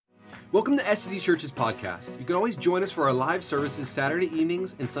Welcome to SCD Church's podcast. You can always join us for our live services Saturday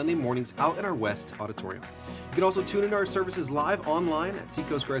evenings and Sunday mornings out in our West Auditorium. You can also tune into our services live online at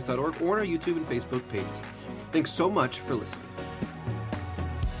seacoastchrist.org or on our YouTube and Facebook pages. Thanks so much for listening.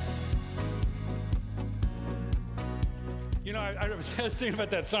 You know, I was thinking about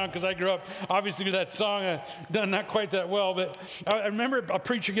that song because I grew up, obviously, with that song, done not quite that well, but I remember a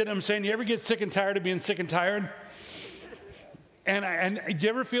preacher getting up saying, you ever get sick and tired of being sick and tired? And do you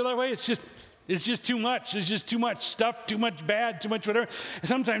ever feel that way? It's just too much. There's just too much stuff, too much bad, too much whatever. And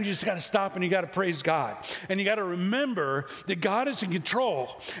sometimes you just got to stop and you got to praise God. And you got to remember that God is in control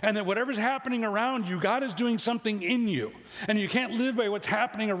and that whatever's happening around you, God is doing something in you. And you can't live by what's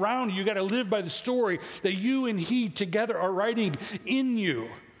happening around you. You got to live by the story that you and He together are writing in you.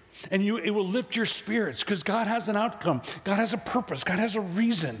 And it will lift your spirits because God has an outcome. God has a purpose. God has a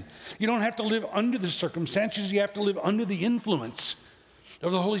reason. You don't have to live under the circumstances. You have to live under the influence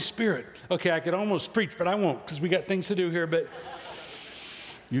of the Holy Spirit. Okay, I could almost preach, but I won't because we got things to do here. But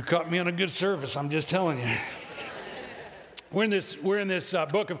you caught me on a good service. I'm just telling you. We're in this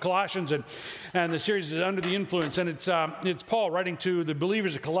book of Colossians, and the series is Under the Influence, and it's Paul writing to the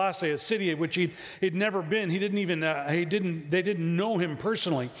believers of Colossae, a city at which he'd never been. They didn't know him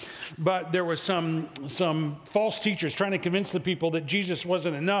personally, but there was some false teachers trying to convince the people that Jesus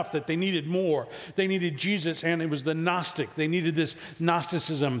wasn't enough, that they needed more. They needed Jesus, and it was the Gnostic. They needed this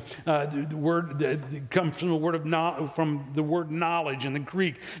Gnosticism. The word comes from the word knowledge in the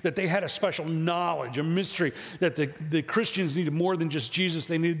Greek, that they had a special knowledge, a mystery that the Christians needed more than just Jesus.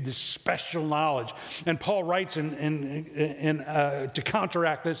 They needed this special knowledge. And Paul writes to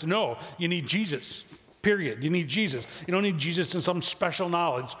counteract this, no, you need Jesus. Period. You need Jesus. You don't need Jesus in some special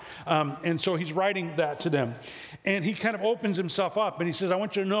knowledge. And so he's writing that to them. And he kind of opens himself up and he says, I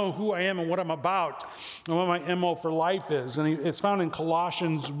want you to know who I am and what I'm about and what my MO for life is. And it's found in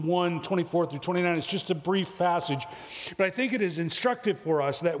Colossians 1, 24 through 29. It's just a brief passage. But I think it is instructive for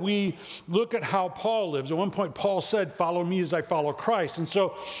us that we look at how Paul lives. At one point, Paul said, follow me as I follow Christ. And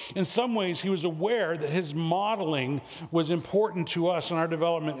so in some ways, he was aware that his modeling was important to us in our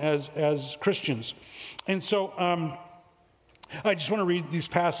development as Christians. And so I just want to read these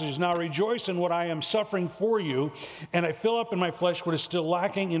passages. Now, rejoice in what I am suffering for you, and I fill up in my flesh what is still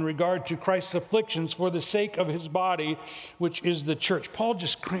lacking in regard to Christ's afflictions for the sake of his body, which is the church. Paul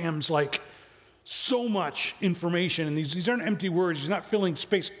just crams like so much information, and these aren't empty words. He's not filling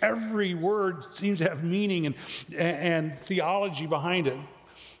space. Every word seems to have meaning and theology behind it.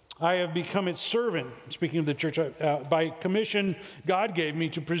 I have become its servant, speaking of the church, by commission God gave me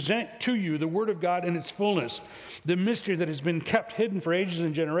to present to you the word of God in its fullness, the mystery that has been kept hidden for ages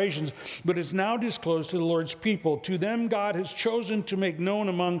and generations, but is now disclosed to the Lord's people. To them God has chosen to make known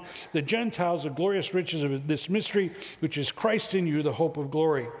among the Gentiles the glorious riches of this mystery, which is Christ in you, the hope of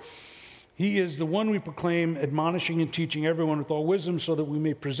glory. He is the one we proclaim, admonishing and teaching everyone with all wisdom, so that we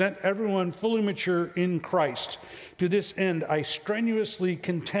may present everyone fully mature in Christ. To this end, I strenuously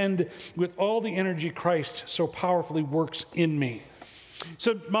contend with all the energy Christ so powerfully works in me.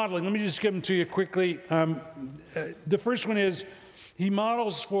 So modeling, let me just give them to you quickly. The first one is, he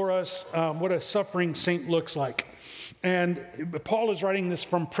models for us what a suffering saint looks like. And Paul is writing this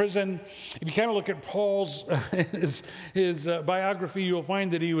from prison. If you kind of look at Paul's his biography, you'll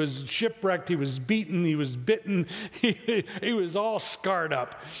find that he was shipwrecked, he was beaten, he was bitten, he was all scarred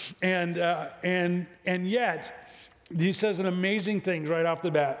up, and yet he says an amazing thing right off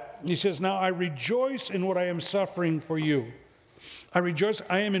the bat. He says, "Now I rejoice in what I am suffering for you." I rejoice.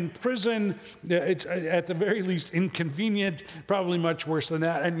 I am in prison. It's at the very least inconvenient, probably much worse than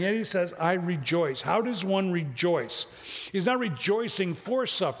that. And yet he says, I rejoice. How does one rejoice? He's not rejoicing for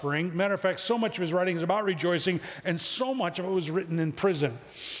suffering. Matter of fact, so much of his writing is about rejoicing, and so much of it was written in prison.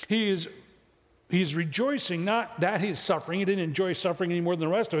 He's rejoicing, not that he's suffering. He didn't enjoy suffering any more than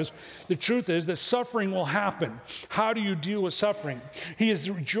the rest of us. The truth is that suffering will happen. How do you deal with suffering? He is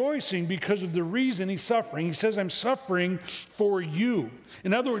rejoicing because of the reason he's suffering. He says, I'm suffering for you.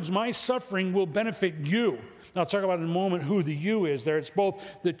 In other words, my suffering will benefit you. Now, I'll talk about in a moment who the you is there. It's both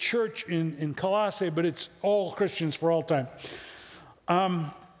the church in Colossae, but it's all Christians for all time. A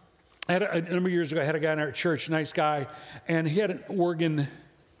number of years ago, I had a guy in our church, nice guy, and he had an organ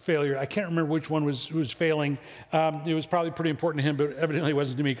failure. I can't remember which one was failing. It was probably pretty important to him, but evidently it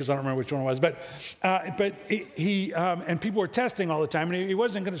wasn't to me because I don't remember which one it was. But he and people were testing all the time, and he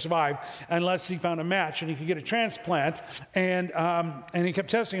wasn't going to survive unless he found a match and he could get a transplant. And he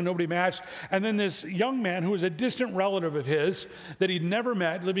kept testing and nobody matched. And then this young man who was a distant relative of his that he'd never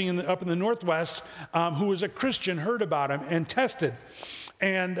met, living up in the Northwest, who was a Christian, heard about him and tested,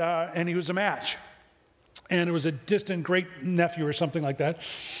 and he was a match. and it was a distant great nephew or something like that,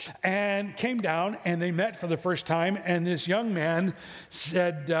 and came down, and they met for the first time, and this young man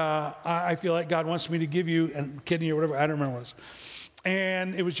said, I feel like God wants me to give you a kidney or whatever, I don't remember what it was.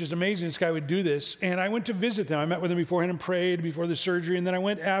 And it was just amazing this guy would do this. And I went to visit them. I met with him beforehand and prayed before the surgery, and then I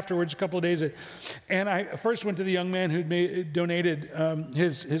went afterwards a couple of days. And I first went to the young man who'd donated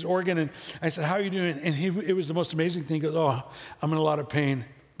his organ, and I said, how are you doing? And it was the most amazing thing. He goes, oh, I'm in a lot of pain.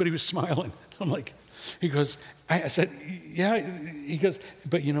 But he was smiling. I'm like, he goes, I said, yeah. He goes,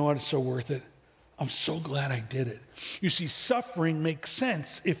 but you know what? It's so worth it. I'm so glad I did it. You see, suffering makes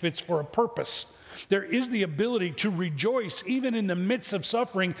sense if it's for a purpose. There is the ability to rejoice even in the midst of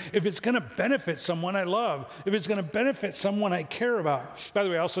suffering if it's going to benefit someone I love, if it's going to benefit someone I care about. By the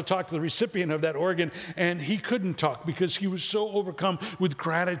way, I also talked to the recipient of that organ, and he couldn't talk because he was so overcome with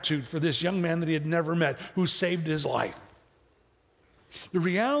gratitude for this young man that he had never met who saved his life. The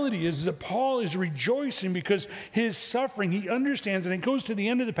reality is that Paul is rejoicing because his suffering, he understands, and it goes to the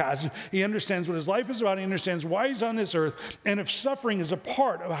end of the passage, he understands what his life is about, he understands why he's on this earth, and if suffering is a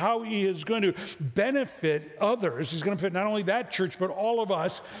part of how he is going to benefit others, he's going to benefit not only that church, but all of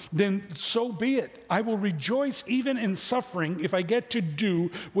us, then so be it. I will rejoice even in suffering if I get to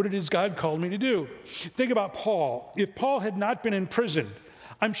do what it is God called me to do. Think about Paul. If Paul had not been in prison,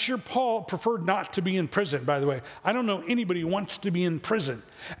 I'm sure Paul preferred not to be in prison, by the way. I don't know anybody who wants to be in prison.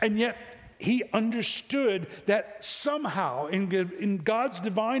 And yet, he understood that somehow in God's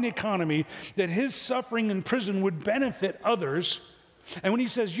divine economy, that his suffering in prison would benefit others. And when he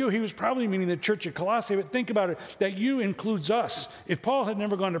says you, he was probably meaning the church at Colossae, but think about it, that you includes us. If Paul had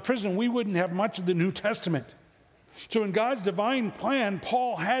never gone to prison, we wouldn't have much of the New Testament. So in God's divine plan,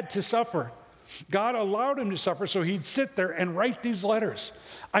 Paul had to suffer. God allowed him to suffer so he'd sit there and write these letters.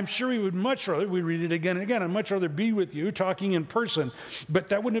 I'm sure he would much rather, we read it again and again, I'd much rather be with you talking in person, but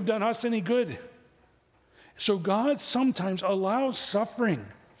that wouldn't have done us any good. So God sometimes allows suffering.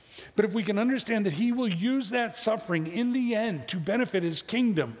 But if we can understand that he will use that suffering in the end to benefit his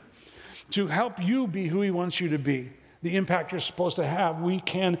kingdom, to help you be who he wants you to be, the impact you're supposed to have, we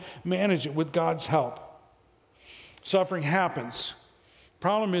can manage it with God's help. Suffering happens.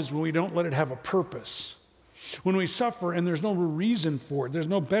 Problem is when we don't let it have a purpose. When we suffer and there's no reason for it, there's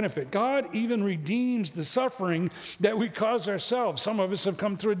no benefit. God even redeems the suffering that we cause ourselves. Some of us have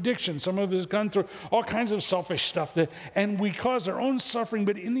come through addiction. Some of us have gone through all kinds of selfish stuff, and we cause our own suffering.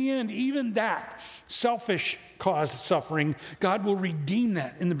 But in the end, even that selfish caused suffering, God will redeem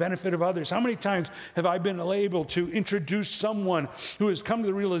that in the benefit of others. How many times have I been able to introduce someone who has come to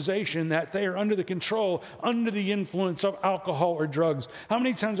the realization that they are under the control, under the influence of alcohol or drugs? How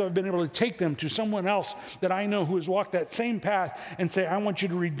many times have I been able to take them to someone else that I know who has walked that same path and say, I want you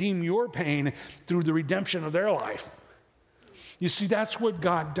to redeem your pain through the redemption of their life? You see, that's what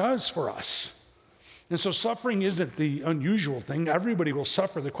God does for us. And so suffering isn't the unusual thing. Everybody will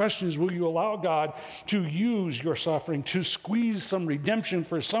suffer. The question is, will you allow God to use your suffering to squeeze some redemption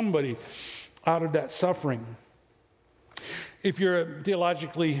for somebody out of that suffering? If you're a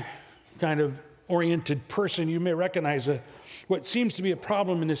theologically kind of oriented person, you may recognize what seems to be a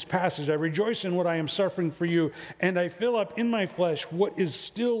problem in this passage. I rejoice in what I am suffering for you, and I fill up in my flesh what is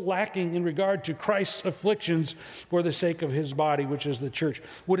still lacking in regard to Christ's afflictions for the sake of his body, which is the church.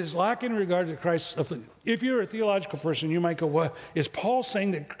 What is lacking in regard to Christ's afflictions? If you're a theological person, you might go, well, is Paul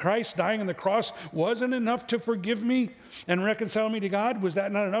saying that Christ dying on the cross wasn't enough to forgive me and reconcile me to God? Was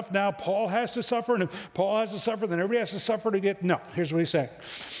that not enough? Now Paul has to suffer, and if Paul has to suffer, then everybody has to suffer to get... No, here's what he's saying.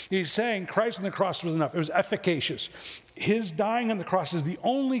 He's saying Christ on the cross was enough. It was efficacious. His dying on the cross is the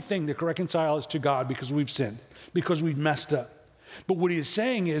only thing that can reconcile us to God because we've sinned, because we've messed up. But what he is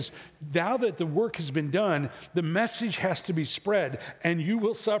saying is, now that the work has been done, the message has to be spread, and you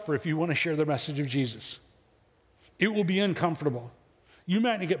will suffer if you want to share the message of Jesus. It will be uncomfortable. You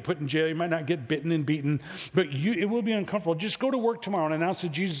might not get put in jail, you might not get bitten and beaten, but it will be uncomfortable. Just go to work tomorrow and announce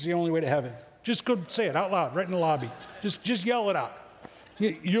that Jesus is the only way to heaven. Just go say it out loud, right in the lobby. Just yell it out.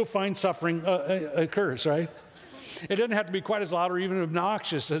 You'll find suffering occurs, right? It doesn't have to be quite as loud or even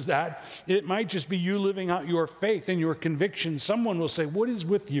obnoxious as that. It might just be you living out your faith and your conviction. Someone will say, what is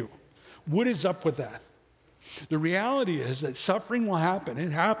with you? What is up with that? The reality is that suffering will happen.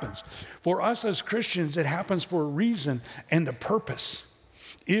 It happens. For us as Christians, it happens for a reason and a purpose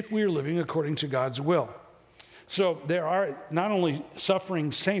if we are living according to God's will. So there are not only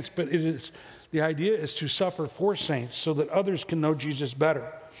suffering saints, but the idea is to suffer for saints so that others can know Jesus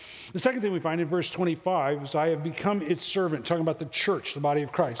better. The second thing we find in verse 25 is I have become its servant, talking about the church, the body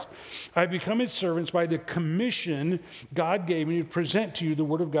of Christ. I have become its servants by the commission God gave me to present to you the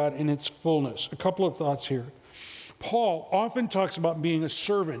word of God in its fullness. A couple of thoughts here. Paul often talks about being a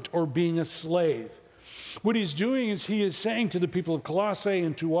servant or being a slave. What he's doing is he is saying to the people of Colossae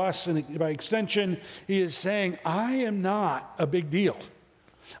and to us, and by extension, he is saying, I am not a big deal.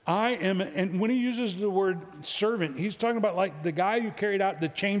 I am, and when he uses the word servant, he's talking about like the guy who carried out the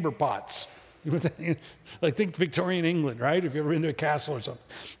chamber pots. Like think Victorian England, right? If you've ever been to a castle or something.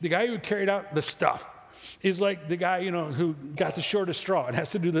 The guy who carried out the stuff is like the guy, who got the shortest straw and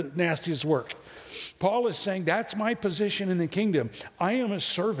has to do the nastiest work. Paul is saying, that's my position in the kingdom. I am a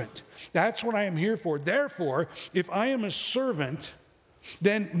servant. That's what I am here for. Therefore, if I am a servant,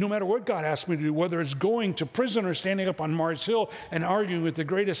 then no matter what God asks me to do, whether it's going to prison or standing up on Mars Hill and arguing with the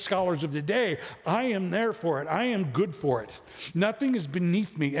greatest scholars of the day, I am there for it. I am good for it. Nothing is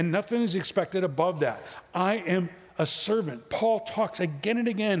beneath me and nothing is expected above that. I am a servant. Paul talks again and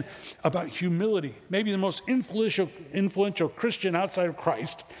again about humility, maybe the most influential Christian outside of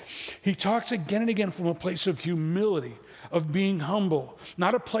Christ. He talks again and again from a place of humility, of being humble,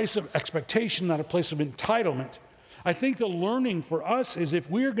 not a place of expectation, not a place of entitlement. I think the learning for us is if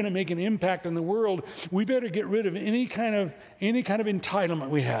we're going to make an impact in the world, we better get rid of any kind of entitlement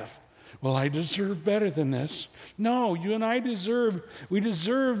we have. Well, I deserve better than this. No, you and I deserve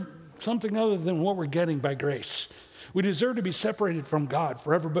something other than what we're getting by grace. We deserve to be separated from God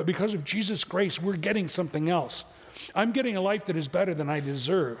forever, but because of Jesus' grace, we're getting something else. I'm getting a life that is better than I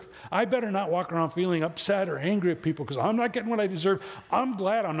deserve. I better not walk around feeling upset or angry at people because I'm not getting what I deserve. I'm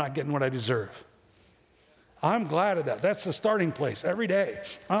glad I'm not getting what I deserve. I'm glad of that. That's the starting place every day.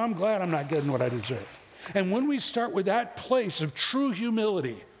 I'm glad I'm not getting what I deserve. And when we start with that place of true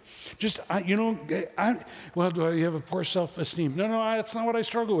humility, do you have a poor self-esteem? No, that's not what I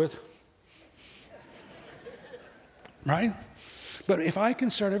struggle with. Right? But if I can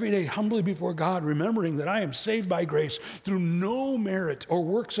start every day humbly before God, remembering that I am saved by grace through no merit or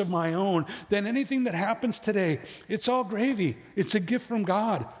works of my own, then anything that happens today, it's all gravy. It's a gift from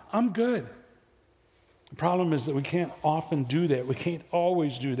God. I'm good. The problem is that we can't often do that. We can't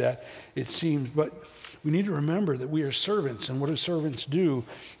always do that, it seems. But we need to remember that we are servants. And what do servants do?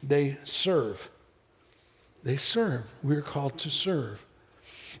 They serve. They serve. We are called to serve.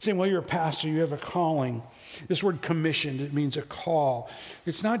 Saying, well, you're a pastor, you have a calling. This word commissioned, it means a call.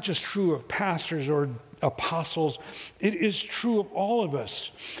 It's not just true of pastors or apostles. It is true of all of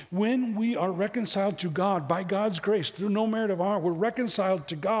us. When we are reconciled to God by God's grace, through no merit of our own, we're reconciled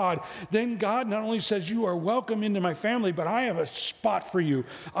to God, then God not only says, you are welcome into my family, but I have a spot for you.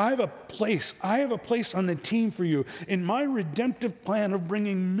 I have a place on the team for you. In my redemptive plan of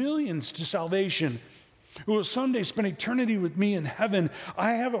bringing millions to salvation, who will someday spend eternity with me in heaven,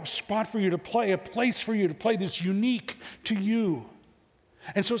 I have a spot for you to play, a place for you to play that's unique to you.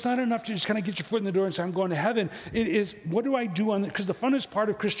 And so it's not enough to just kind of get your foot in the door and say, I'm going to heaven. It is, what do I do on that? Because the funnest part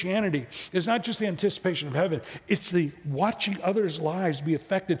of Christianity is not just the anticipation of heaven. It's the watching others' lives be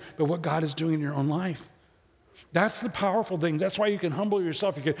affected by what God is doing in your own life. That's the powerful thing. That's why you can humble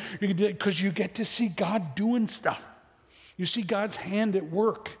yourself. You can do it because you get to see God doing stuff. You see God's hand at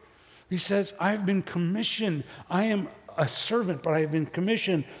work. He says, I've been commissioned. I am a servant, but I have been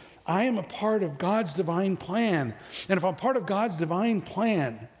commissioned. I am a part of God's divine plan. And if I'm part of God's divine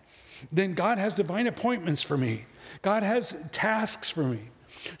plan, then God has divine appointments for me. God has tasks for me.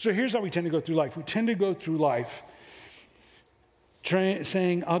 So here's how we tend to go through life. We tend to go through life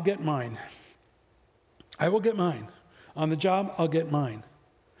saying, I'll get mine. I will get mine. On the job, I'll get mine.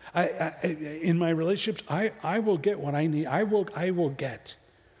 In my relationships, I will get what I need. I will get.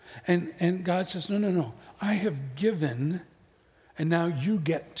 And God says, no. I have given, and now you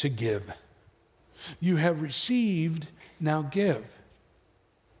get to give. You have received, now give.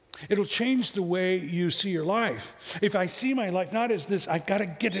 It'll change the way you see your life. If I see my life not as this, I've got to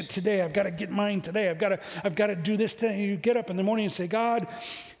get it today. I've got to get mine today. I've got to do this today. You get up in the morning and say, God,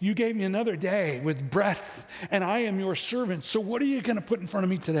 you gave me another day with breath, and I am your servant. So what are you going to put in front of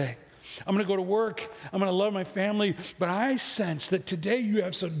me today? I'm going to go to work. I'm going to love my family. But I sense that today you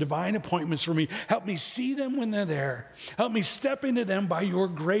have some divine appointments for me. Help me see them when they're there. Help me step into them by your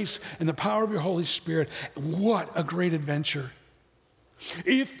grace and the power of your Holy Spirit. What a great adventure.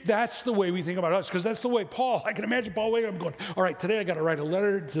 If that's the way we think about us, because that's the way Paul, I can imagine Paul waking up going, all right, today I got to write a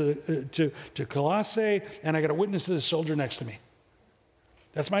letter to Colossae, and I got to witness to the soldier next to me.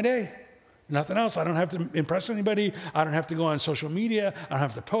 That's my day. Nothing else. I don't have to impress anybody. I don't have to go on social media. I don't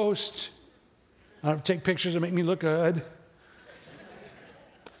have to post. I don't have to take pictures that make me look good.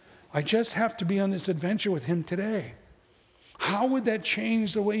 I just have to be on this adventure with him today. How would that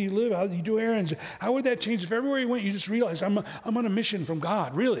change the way you live? How you do errands? How would that change if everywhere you went you just realized I'm on a mission from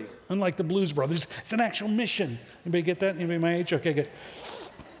God, really? Unlike the Blues Brothers, it's an actual mission. Anybody get that? Anybody my age? Okay, good.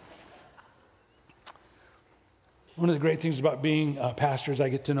 One of the great things about being a pastor is I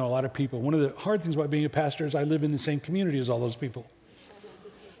get to know a lot of people. One of the hard things about being a pastor is I live in the same community as all those people.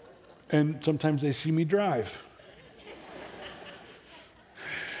 And sometimes they see me drive.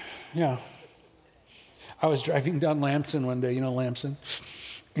 Yeah. I was driving down Lamson one day, you know Lamson?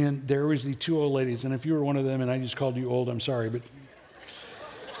 And there was the two old ladies. And if you were one of them and I just called you old, I'm sorry, but...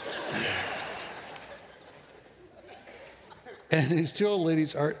 And these two old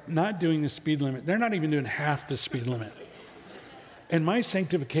ladies are not doing the speed limit. They're not even doing half the speed limit. And my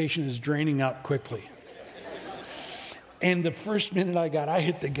sanctification is draining out quickly. And the first minute I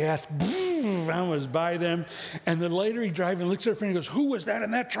hit the gas. I was by them. And the lady driving looks at her friend and goes, "Who was that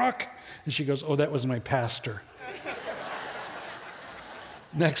in that truck?" And she goes, "Oh, that was my pastor."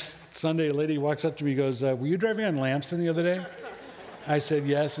 Next Sunday, a lady walks up to me and goes, "Were you driving on Lamson the other day?" I said,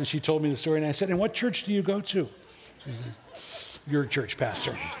 "Yes." And she told me the story. And I said, "And what church do you go to?" She said, "Your church,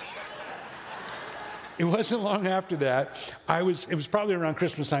 pastor." It wasn't long after that. It was probably around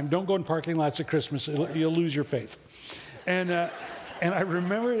Christmas time. Don't go in parking lots at Christmas. You'll lose your faith. And I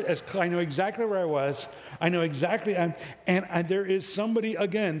remember, I know exactly where I was. I know exactly, there is somebody,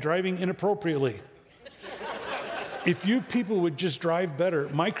 again, driving inappropriately. If you people would just drive better,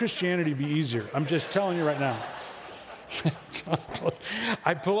 my Christianity would be easier. I'm just telling you right now.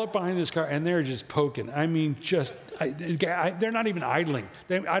 I pull up behind this car, and they're just poking. I mean, they're not even idling.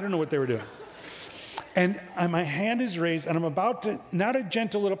 I don't know what they were doing. And my hand is raised, and I'm about to, not a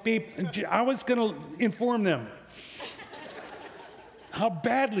gentle little peep, I was going to inform them how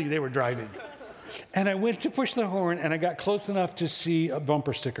badly they were driving. And I went to push the horn, and I got close enough to see a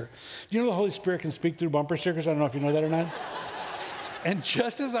bumper sticker. Do you know the Holy Spirit can speak through bumper stickers? I don't know if you know that or not. And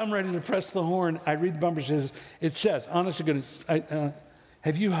just as I'm ready to press the horn, I read the bumper sticker. It says, honest to goodness,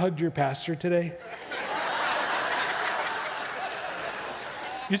 have you hugged your pastor today?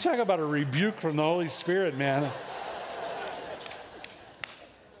 You talk about a rebuke from the Holy Spirit, man.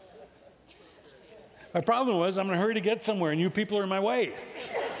 My problem was I'm in a hurry to get somewhere, and you people are in my way.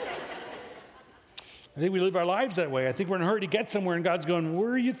 I think we live our lives that way. I think we're in a hurry to get somewhere, and God's going,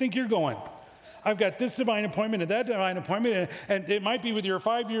 "Where do you think you're going? I've got this divine appointment and that divine appointment," and it might be with your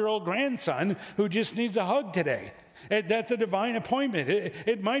 5-year-old grandson who just needs a hug today. That's a divine appointment.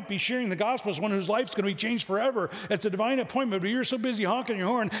 It might be sharing the gospel with one whose life's going to be changed forever. It's a divine appointment, but you're so busy honking your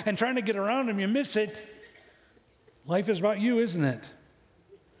horn and trying to get around him, you miss it. Life is about you, isn't it?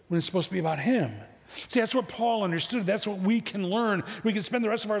 When it's supposed to be about him. See, that's what Paul understood. That's what we can learn. We can spend the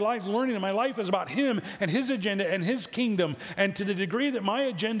rest of our life learning that my life is about him and his agenda and his kingdom. And to the degree that my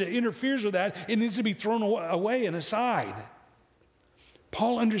agenda interferes with that, it needs to be thrown away and aside.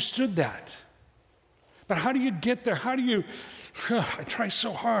 Paul understood that. But how do you get there? How do you... I try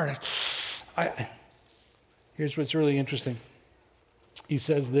so hard. Here's what's really interesting. He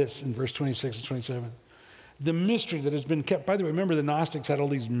says this in verse 26 and 27. The mystery that has been kept... By the way, remember the Gnostics had all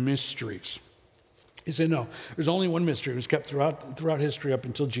these mysteries. He said, no, there's only one mystery. It was kept throughout history up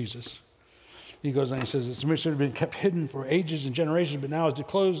until Jesus. He goes on, he says, it's a mystery that has been kept hidden for ages and generations, but now is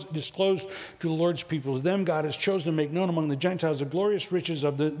disclosed to the Lord's people. To them, God has chosen to make known among the Gentiles the glorious riches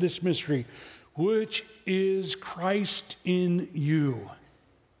of this mystery, which is Christ in you.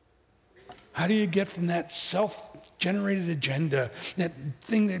 How do you get from that self-generated agenda, that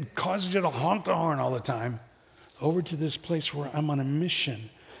thing that causes you to honk the horn all the time, over to this place where I'm on a mission,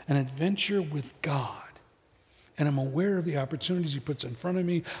 an adventure with God, and I'm aware of the opportunities he puts in front of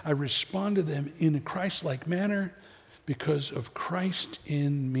me. I respond to them in a Christ-like manner because of Christ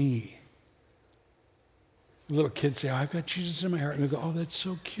in me. Little kids say, "Oh, I've got Jesus in my heart." And they go, "Oh, that's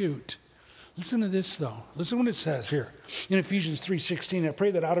so cute." Listen to this, though. Listen to what it says here. In Ephesians 3:16, I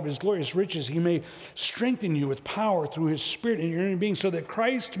pray that out of his glorious riches he may strengthen you with power through his Spirit in your inner being, so that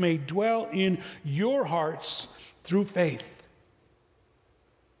Christ may dwell in your hearts through faith.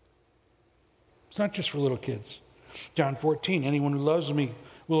 It's not just for little kids. John 14, anyone who loves me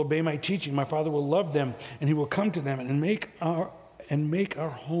will obey my teaching. My Father will love them, and he will come to them and make our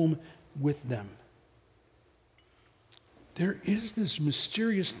home with them. There is this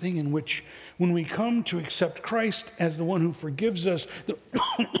mysterious thing in which when we come to accept Christ as the one who forgives us, the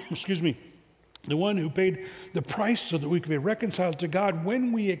one who paid the price so that we could be reconciled to God,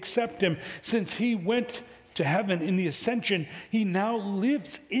 when we accept him, since he went to heaven in the ascension, he now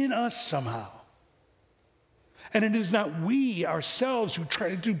lives in us somehow. And it is not we ourselves who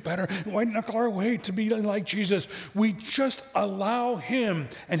try to do better, white knuckle our way to be like Jesus. We just allow him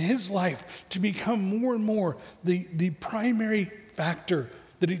and his life to become more and more the primary factor,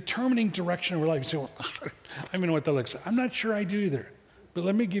 the determining direction of our life. You say, "Well, I don't even know what that looks like." I'm not sure I do either. But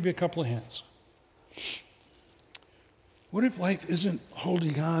let me give you a couple of hints. What if life isn't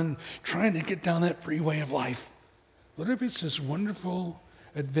holding on, trying to get down that freeway of life? What if it's this wonderful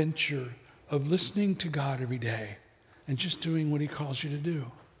adventure of listening to God every day and just doing what he calls you to do?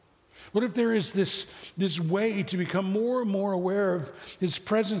 What if there is this way to become more and more aware of his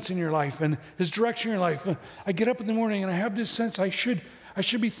presence in your life and his direction in your life? I get up in the morning and I have this sense I should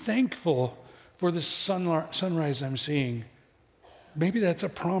be thankful for the sunrise I'm seeing. Maybe that's a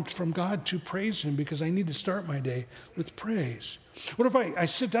prompt from God to praise him because I need to start my day with praise. What if I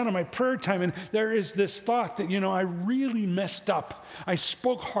sit down in my prayer time and there is this thought that, I really messed up. I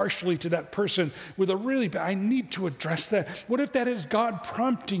spoke harshly to that person with I need to address that. What if that is God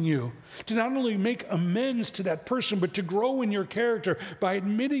prompting you to not only make amends to that person, but to grow in your character by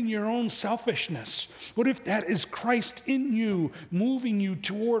admitting your own selfishness? What if that is Christ in you, moving you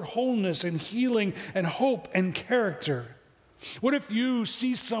toward wholeness and healing and hope and character? What if you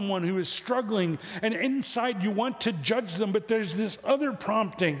see someone who is struggling and inside you want to judge them, but there's this other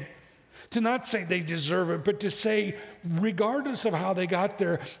prompting to not say they deserve it, but to say, regardless of how they got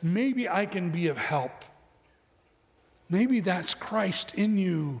there, maybe I can be of help. Maybe that's Christ in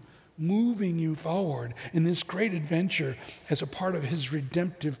you, moving you forward in this great adventure as a part of his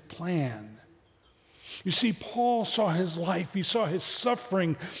redemptive plan. You see, Paul saw his life, he saw his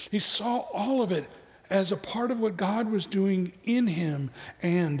suffering, he saw all of it as a part of what God was doing in him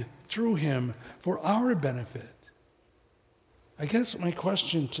and through him for our benefit. I guess my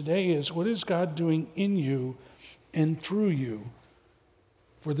question today is, what is God doing in you and through you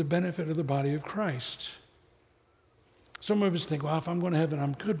for the benefit of the body of Christ? Some of us think, well, if I'm going to heaven,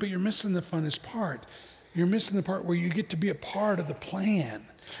 I'm good, but you're missing the funnest part. You're missing the part where you get to be a part of the plan.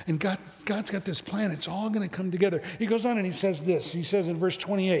 And God's got this plan. It's all going to come together. He goes on and he says this. He says in verse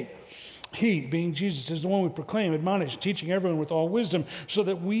 28, he, being Jesus, is the one we proclaim, admonish, teaching everyone with all wisdom, so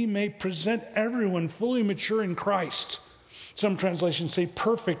that we may present everyone fully mature in Christ. Some translations say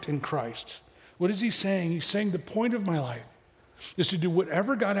perfect in Christ. What is he saying? He's saying the point of my life is to do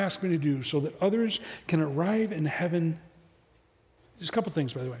whatever God asks me to do so that others can arrive in heaven. There's a couple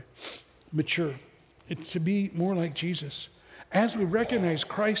things, by the way. Mature. It's to be more like Jesus. As we recognize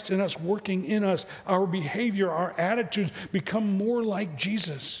Christ in us, working in us, our behavior, our attitudes become more like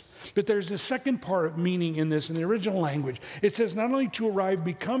Jesus. But there's a second part of meaning in this, in the original language. It says not only to arrive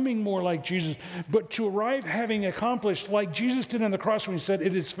becoming more like Jesus, but to arrive having accomplished, like Jesus did on the cross when he said,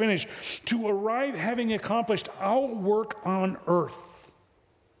 it is finished, to arrive having accomplished our work on earth.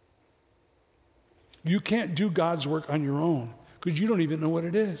 You can't do God's work on your own because you don't even know what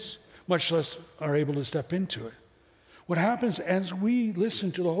it is, much less are able to step into it. What happens as we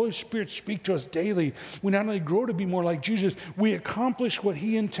listen to the Holy Spirit speak to us daily, we not only grow to be more like Jesus, we accomplish what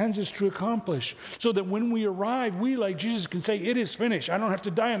he intends us to accomplish. So that when we arrive, we, like Jesus, can say, it is finished. I don't have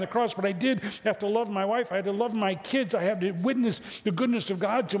to die on the cross, but I did have to love my wife. I had to love my kids. I had to witness the goodness of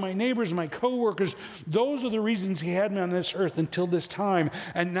God to my neighbors, my coworkers. Those are the reasons he had me on this earth until this time.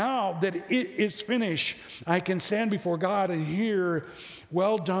 And now that it is finished, I can stand before God and hear,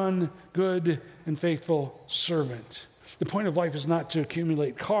 well done, good and faithful servant. The point of life is not to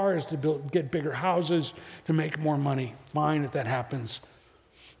accumulate cars, to get bigger houses, to make more money. Fine if that happens.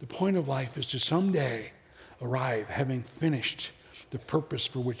 The point of life is to someday arrive having finished the purpose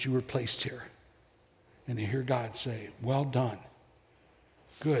for which you were placed here. And to hear God say, well done,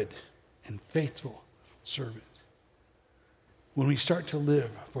 good and faithful servant. When we start to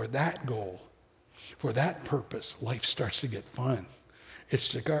live for that goal, for that purpose, life starts to get fun. It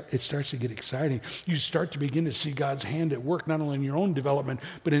starts to get exciting. You start to begin to see God's hand at work, not only in your own development,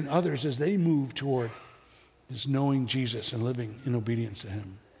 but in others as they move toward this knowing Jesus and living in obedience to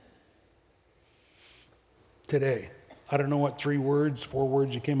him. Today, I don't know what 4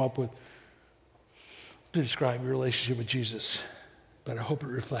 words you came up with to describe your relationship with Jesus, but I hope it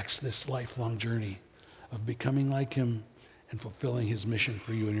reflects this lifelong journey of becoming like him and fulfilling his mission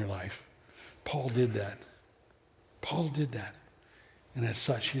for you in your life. Paul did that. And as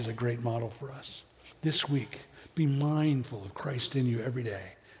such, he's a great model for us. This week, be mindful of Christ in you every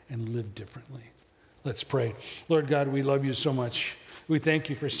day and live differently. Let's pray. Lord God, we love you so much. We thank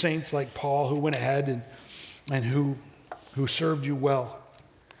you for saints like Paul who went ahead and who served you well.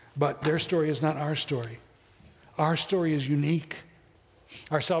 But their story is not our story. Our story is unique.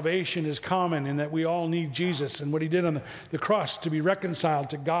 Our salvation is common in that we all need Jesus and what he did on the cross to be reconciled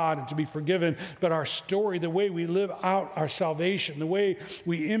to God and to be forgiven. But our story, the way we live out our salvation, the way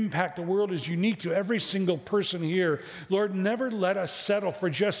we impact the world is unique to every single person here. Lord, never let us settle for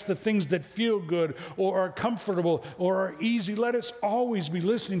just the things that feel good or are comfortable or are easy. Let us always be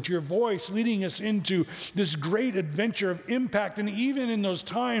listening to your voice, leading us into this great adventure of impact. And even in those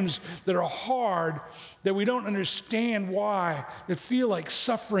times that are hard, that we don't understand why, that feel like like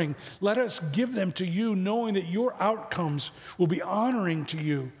suffering, let us give them to you, knowing that your outcomes will be honoring to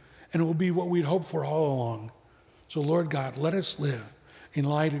you and it will be what we'd hoped for all along. So Lord God, let us live in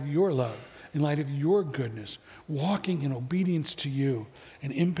light of your love, in light of your goodness, walking in obedience to you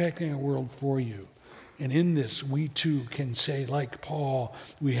and impacting our world for you. And in this, we too can say, like Paul,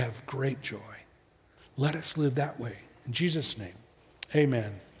 we have great joy. Let us live that way. In Jesus' name,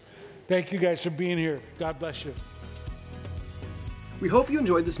 amen. Thank you guys for being here. God bless you. We hope you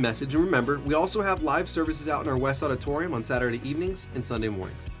enjoyed this message, and remember, we also have live services out in our West Auditorium on Saturday evenings and Sunday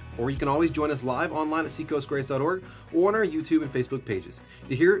mornings. Or you can always join us live online at seacoastgrace.org or on our YouTube and Facebook pages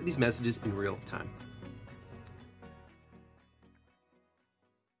to hear these messages in real time.